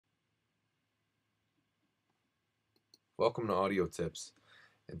Welcome to Audio Tips.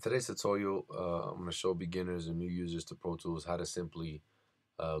 In today's tutorial, I'm going to show beginners and new users to Pro Tools how to simply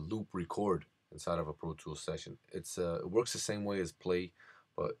loop record inside of a Pro Tools session. It works the same way as play,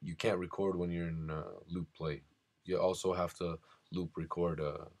 but you can't record when you're in loop play. You also have to loop record.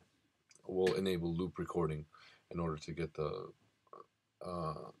 Will enable loop recording in order to get the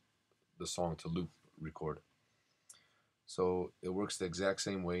song to loop record. So it works the exact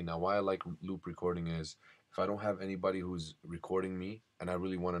same way. Now, why I like loop recording is if I don't have anybody who's recording me and I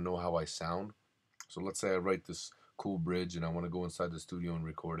really want to know how I sound. So let's say I write this cool bridge and I want to go inside the studio and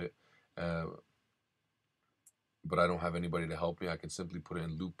record it, but I don't have anybody to help me. I can simply put it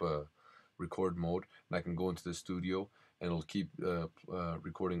in loop record mode, and I can go into the studio and it'll keep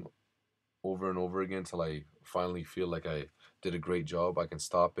recording over and over again until I finally feel like I did a great job. I can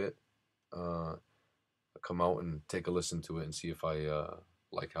stop it, come out and take a listen to it and see if I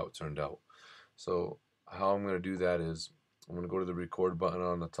like how it turned out. So how I'm going to do that is I'm going to go to the record button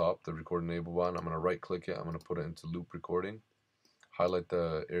on the top, the record enable button. I'm going to right click it. I'm going to put it into loop recording, highlight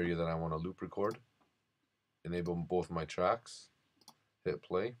the area that I want to loop record, enable both my tracks, hit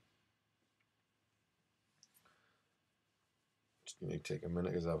play. Just going to take a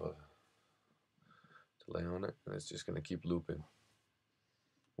minute because I have a delay on it, and it's just going to keep looping.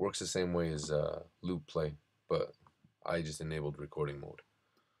 Works the same way as loop play, but I just enabled recording mode.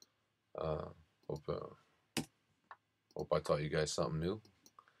 Hope I taught you guys something new,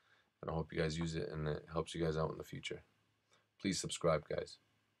 and I hope you guys use it and it helps you guys out in the future. Please subscribe, guys.